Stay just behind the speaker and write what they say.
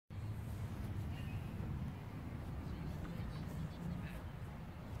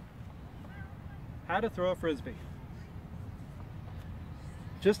how to throw a Frisbee.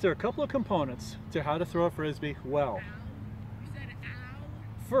 Just there are a couple of components to how to throw a Frisbee well.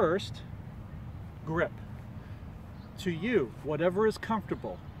 First, grip. To you, whatever is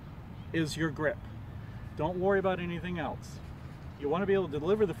comfortable is your grip. Don't worry about anything else. You want to be able to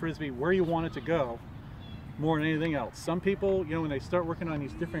deliver the Frisbee where you want it to go more than anything else. Some people, when they start working on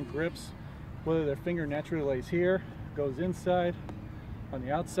these different grips, whether their finger naturally lays here, goes inside, on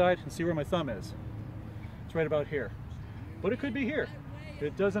the outside, and see where my thumb is. It's right about here. But it could be here.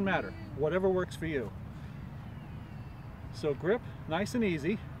 It doesn't matter. Whatever works for you. So grip, nice and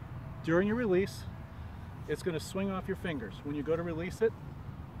easy. During your release, it's going to swing off your fingers. When you go to release it,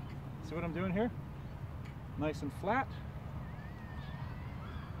 see what I'm doing here? Nice and flat.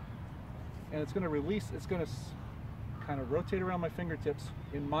 And it's going to release, it's going to kind of rotate around my fingertips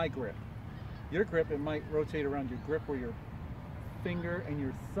in my grip. Your grip, it might rotate around your grip where your finger and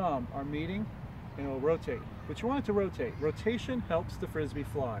your thumb are meeting, and it'll rotate. But you want it to rotate. Rotation helps the Frisbee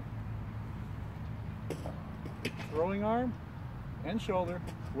fly. Throwing arm and shoulder,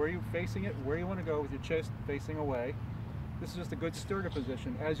 where you're facing it, where you want to go with your chest facing away. This is just a good starter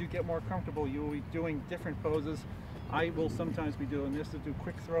position. As you get more comfortable, you will be doing different poses. I will sometimes be doing this to do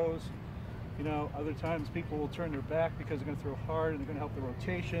quick throws. Other times people will turn their back because they're going to throw hard and they're going to help the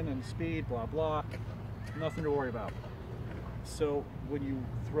rotation and speed, blah, blah. Nothing to worry about. So when you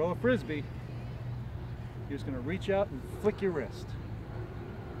throw a Frisbee, you're just going to reach out and flick your wrist.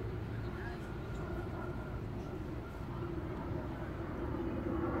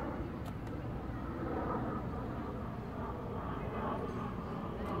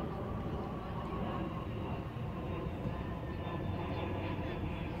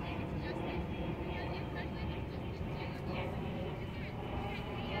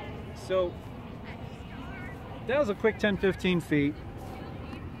 So that was a quick 10-15 feet,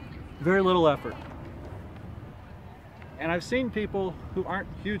 very little effort. And I've seen people who aren't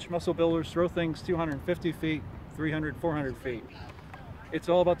huge muscle builders throw things 250 feet, 300, 400 feet. It's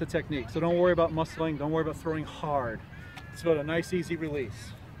all about the technique. So don't worry about muscling, don't worry about throwing hard. It's about a nice easy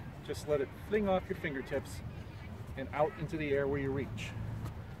release. Just let it fling off your fingertips and out into the air where you reach.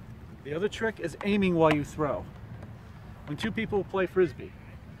 The other trick is aiming while you throw. When two people play Frisbee,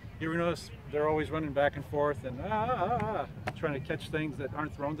 you ever notice they're always running back and forth and trying to catch things that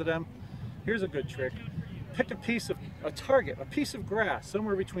aren't thrown to them? Here's a good trick. Pick a piece of grass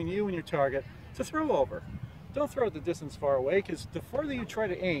somewhere between you and your target to throw over. Don't throw it the distance far away, because the further you try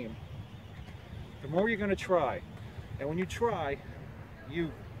to aim, the more you're going to try. And when you try,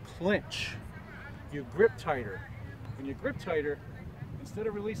 you clinch. You grip tighter. When you grip tighter, instead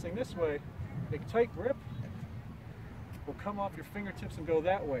of releasing this way, a tight grip will come off your fingertips and go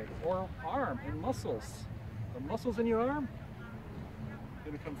that way, or arm and muscles. The muscles in your arm are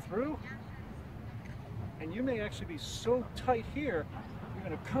going to come through, and you may actually be so tight here, you're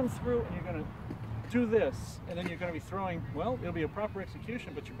going to come through and you're going to do this, and then you're going to be throwing, well, it'll be a proper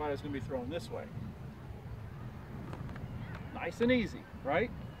execution, but your body's going to be throwing this way. Nice and easy,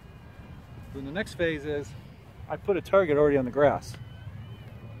 right? Then the next phase is, I put a target already on the grass.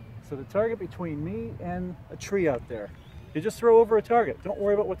 So the target between me and a tree out there. You just throw over a target. Don't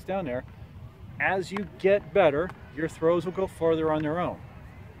worry about what's down there. As you get better, your throws will go farther on their own.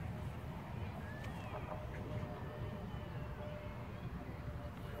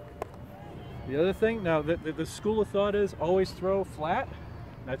 The other thing, now the school of thought is always throw flat.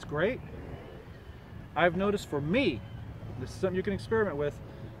 That's great. I've noticed for me, this is something you can experiment with,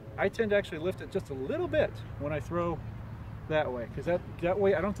 I tend to actually lift it just a little bit when I throw that way, because that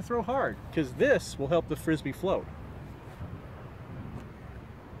way I don't have to throw hard, because this will help the Frisbee float.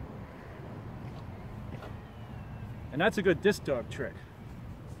 And that's a good disc dog trick.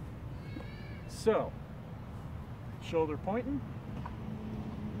 So, shoulder pointing.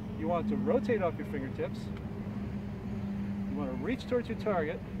 You want to rotate off your fingertips. You want to reach towards your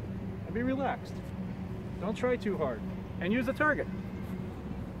target and be relaxed. Don't try too hard. And use the target.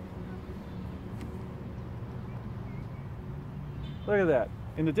 Look at that.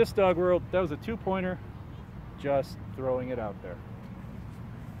 In the disc dog world, that was a 2-pointer, just throwing it out there.